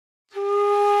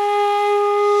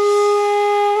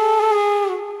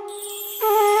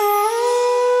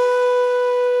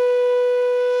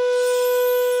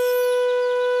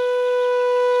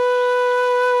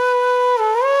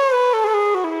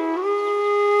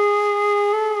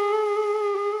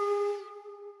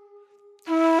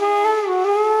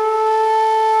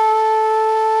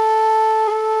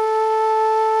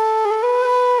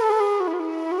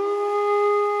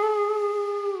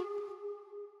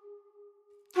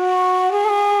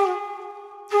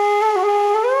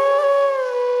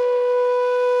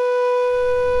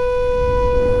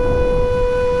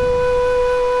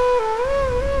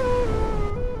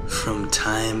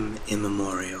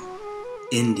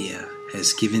India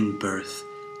has given birth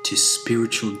to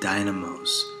spiritual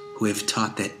dynamos who have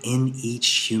taught that in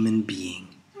each human being,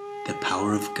 the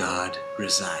power of God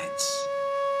resides.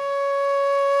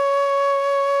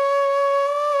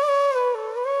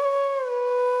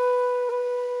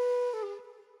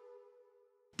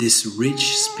 This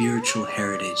rich spiritual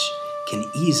heritage can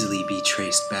easily be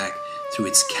traced back through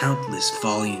its countless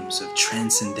volumes of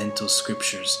transcendental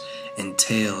scriptures and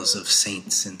tales of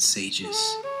saints and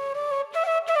sages.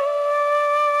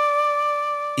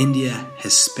 India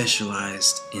has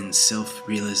specialized in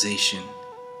self-realization,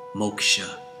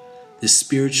 moksha, the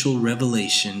spiritual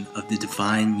revelation of the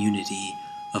divine unity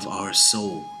of our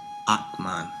soul,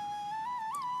 Atman,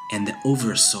 and the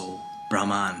oversoul,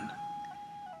 Brahman.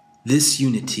 This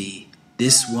unity,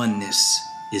 this oneness,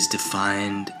 is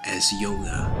defined as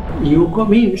yoga. Yoga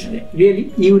means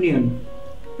really union.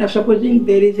 Now supposing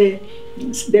there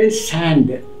is sand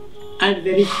and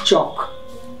there is chalk.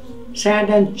 Sand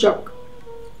and chalk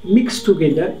mixed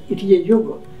together, it is a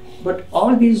yoga. But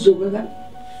all these yogas are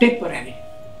temporary.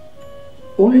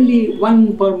 Only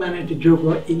one permanent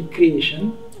yoga in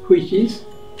creation, which is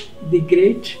the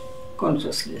great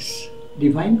consciousness,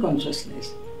 divine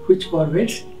consciousness, which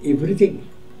pervades everything,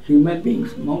 human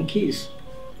beings, monkeys,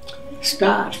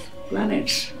 stars,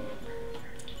 planets,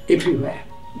 everywhere.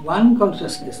 One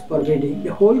consciousness pervading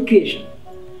the whole creation.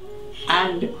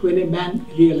 And when a man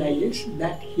realizes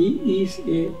that he is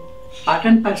a part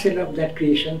and parcel of that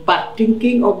creation,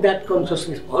 partaking of that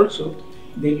consciousness also,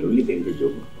 then only there is a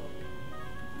yoga.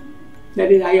 That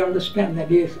is, I understand,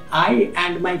 that is, I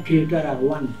and my creator are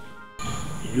one.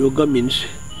 Yoga means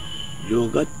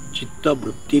yoga chitta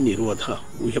vritti nirodha.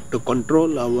 We have to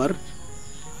control our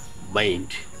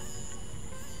mind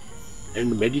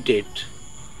and meditate.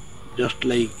 Just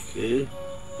like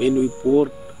when we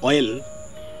pour oil,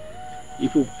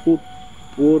 if you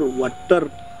pour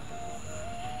water,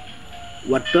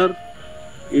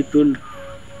 it will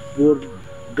pour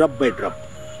drop by drop.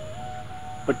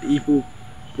 But if you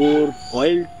pour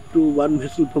oil to one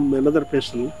vessel from another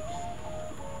vessel,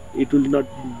 it will not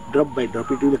drop by drop,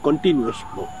 it will be a continuous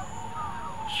flow.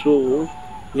 So,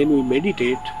 when we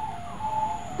meditate,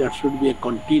 that should be a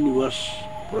continuous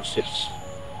process.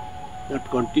 That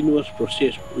continuous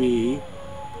process, we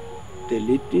tell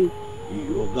it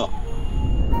yoga.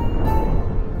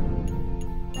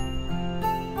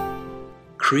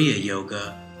 Kriya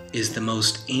Yoga is the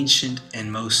most ancient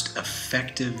and most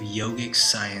effective yogic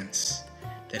science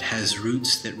that has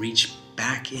roots that reach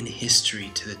back in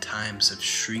history to the times of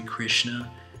Sri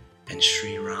Krishna and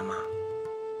Sri Rama.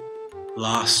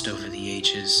 Lost over the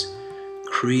ages,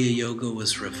 Kriya Yoga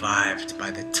was revived by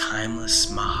the timeless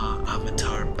Maha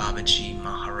Avatar Babaji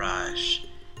Maharaj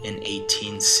in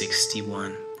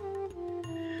 1861.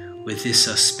 With this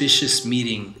auspicious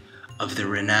meeting of the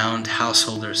renowned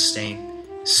householder saint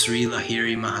Shri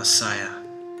Lahiri Mahasaya,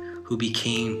 who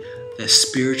became the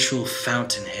spiritual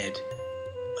fountainhead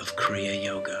of Kriya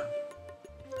Yoga.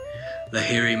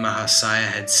 Lahiri Mahasaya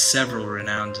had several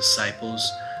renowned disciples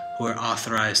who were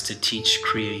authorized to teach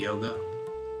Kriya Yoga.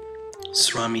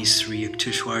 Swami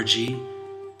Shriyukteshwarji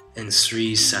and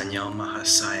Sri Sanyal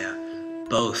Mahasaya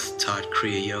both taught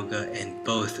Kriya Yoga and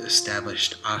both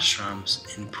established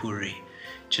ashrams in Puri,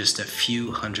 just a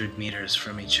few hundred meters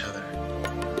from each other.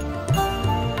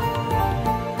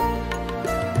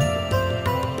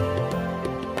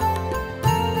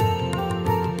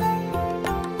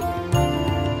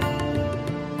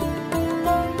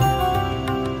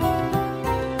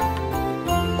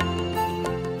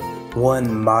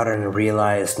 One modern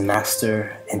realized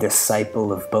master and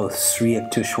disciple of both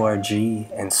Shriyukteshwarji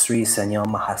and Sri Sanyal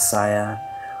Mahasaya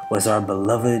was our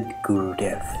beloved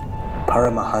Gurudev,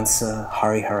 Paramahamsa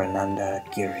Hariharananda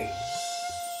Giri.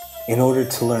 In order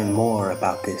to learn more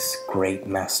about this great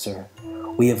master,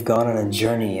 we have gone on a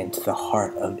journey into the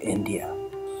heart of India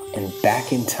and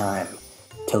back in time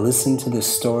to listen to the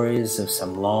stories of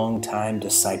some long-time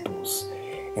disciples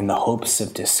in the hopes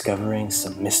of discovering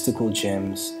some mystical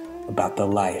gems about the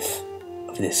life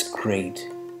of this great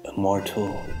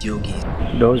immortal yogi.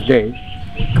 Those days,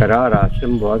 Karar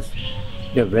ashram was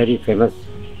the very famous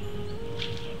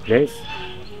place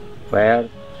where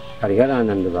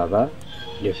Hariharananda Baba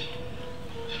lived.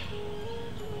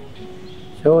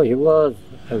 So he was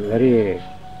a very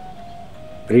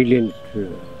brilliant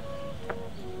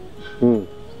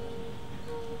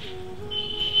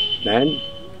man,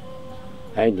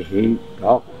 and he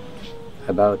talked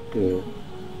about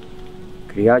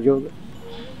Kriya Yoga,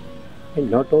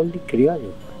 and not only Kriya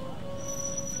Yoga.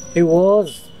 He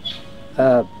was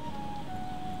a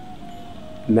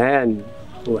man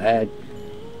who had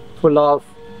full of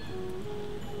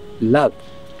love.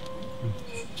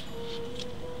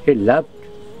 He loved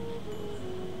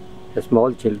the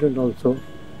small children also,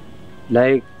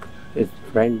 like his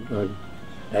friend or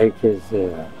like his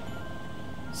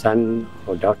son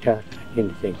or daughter,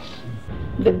 anything.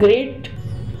 The great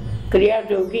Kriya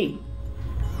Yogi,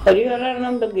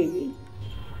 Hariharananda Giri,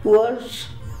 was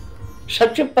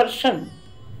such a person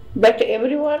that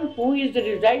everyone who is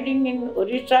residing in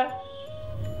Orissa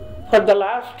for the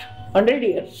last 100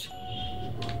 years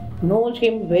knows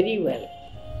him very well.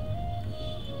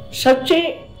 Such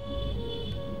a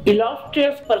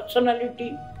illustrious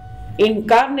personality,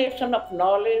 incarnation of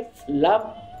knowledge,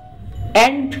 love,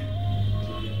 and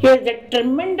he has a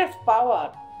tremendous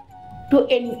power to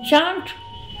enchant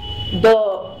the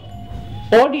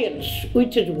audience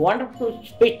with his wonderful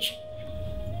speech.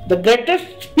 The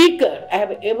greatest speaker I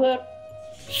have ever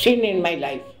seen in my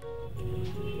life.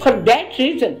 For that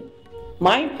reason,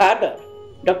 my father,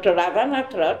 Dr.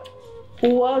 Radhanath Rath,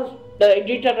 who was the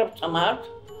editor of Samaj,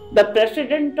 the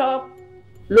president of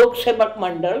Lok Sevak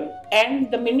Mandal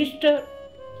and the minister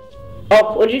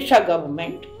of Orissa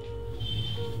government,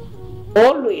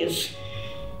 always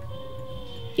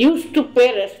used to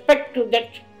pay respect to that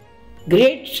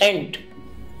great saint,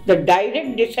 the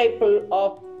direct disciple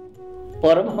of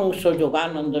Paramahamsa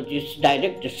Yoganandaji's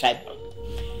direct disciple.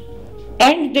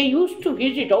 And they used to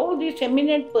visit all these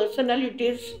eminent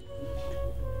personalities.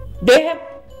 They have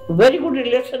very good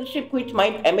relationship with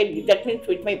my family, that means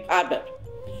with my father.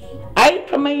 I,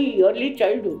 from my early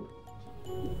childhood,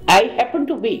 I happen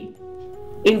to be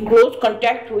in close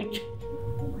contact with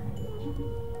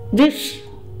this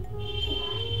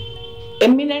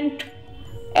eminent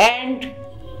and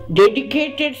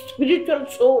dedicated spiritual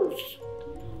souls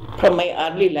from my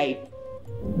early life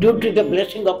due to the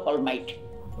blessing of Almighty.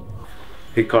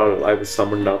 I was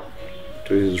summoned up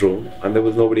to his room and there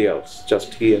was nobody else,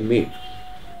 just he and me.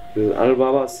 He said, Anil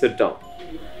Baba, sit down.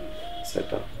 Sit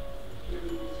down.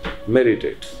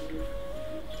 Meditate.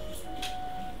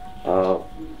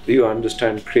 You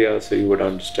understand Kriya, so you would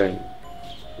understand.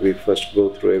 We first go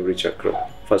through every chakra,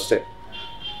 first day.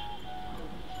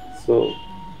 So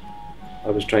I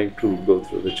was trying to go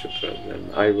through the chakras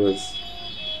and I was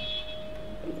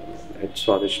at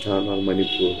Swadhisthana or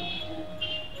Manipur.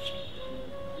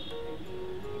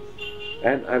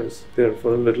 And I was there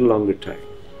for a little longer time.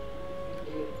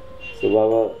 So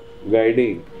Baba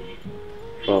guiding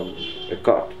from a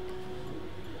cot.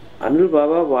 Anil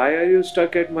Baba, why are you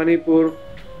stuck at Manipur?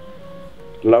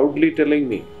 Loudly telling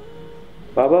me,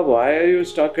 Baba, why are you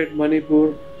stuck at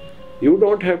Manipur? You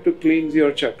don't have to cleanse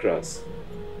your chakras.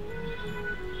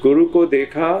 Guru ko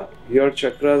dekha, your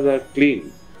chakras are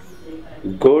clean.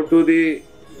 Go to the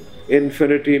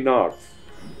infinity north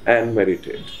and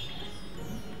meditate.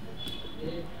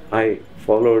 I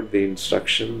followed the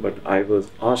instruction, but I was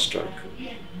awestruck.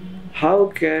 How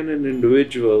can an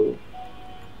individual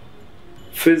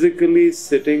physically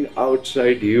sitting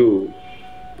outside you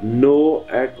know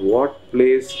at what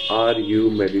place are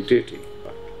you meditating?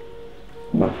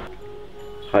 But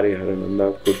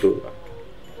Hariharananda could do that.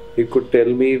 He could tell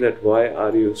me that why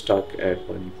are you stuck at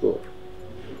Manipur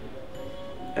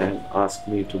and ask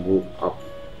me to move up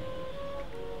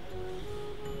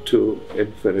to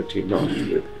infinity north with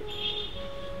him.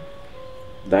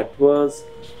 That was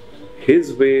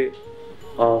his way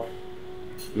of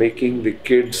making the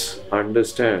kids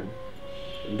understand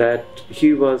that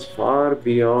he was far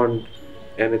beyond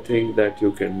anything that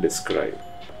you can describe.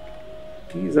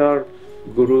 These are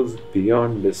Gurus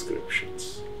beyond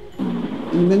descriptions.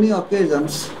 In many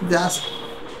occasions, they ask,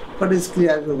 what is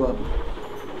Kriya Yoga?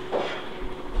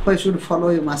 Why should follow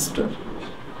a master?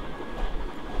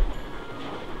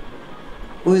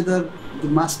 Whether the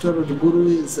master or the Guru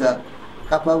is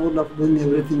capable of doing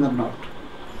everything or not.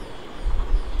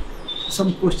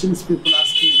 Some questions people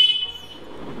ask me,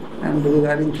 and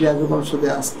regarding Kriya Yoga also they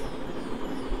ask.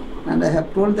 And I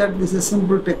have told that this is a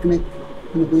simple technique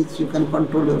in which you can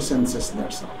control your senses,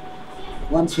 that's all.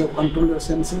 Once you have controlled your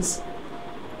senses,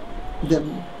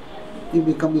 then you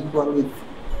become equal with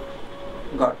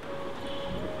God.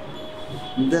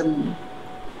 Then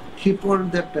he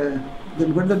told that,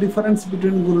 then what is the difference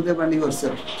between Gurudev and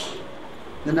yourself?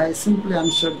 Then I simply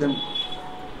answered them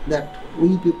that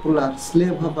we people are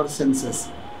slave of our senses.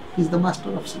 He is the master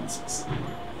of senses.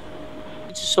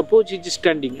 Suppose he is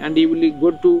standing and he will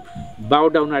go to bow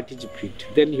down at his feet,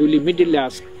 then he will immediately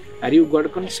ask, are you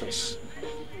God conscious?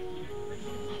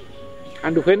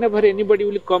 And whenever anybody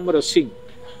will come rushing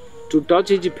to touch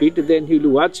his feet, then he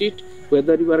will watch it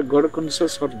whether you are God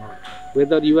conscious or not,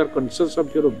 whether you are conscious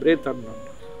of your breath or not.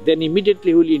 Then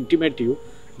immediately he will intimate you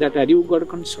that are you God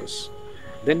conscious?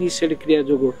 Then he said, Kriya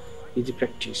Yoga, is a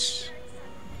practice.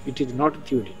 It is not a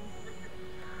theory.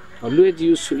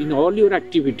 Always in all your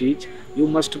activities, you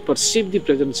must perceive the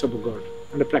presence of God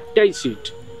and practice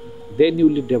it. Then you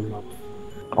will develop.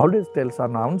 Always tells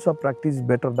an ounce of practice is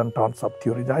better than tons of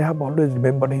theories. I have always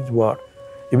remembered his word.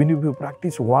 Even if you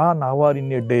practice 1 hour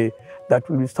in a day, that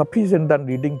will be sufficient than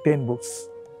reading 10 books.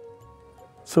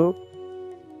 So,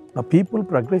 the people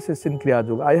progresses in Kriya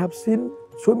Yoga. I have seen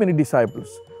so many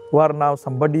disciples who are now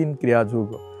somebody in Kriya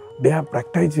Yoga. They have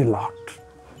practiced a lot.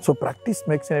 So, practice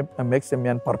makes a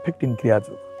man perfect in Kriya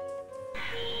Yoga.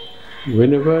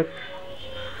 Whenever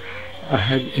I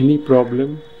had any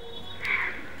problem,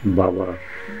 Baba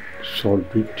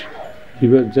solved it. He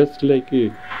was just like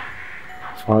a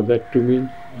father to me,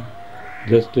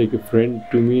 just like a friend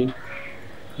to me.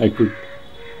 I could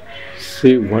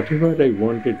say whatever I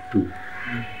wanted to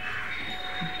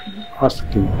ask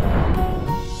him.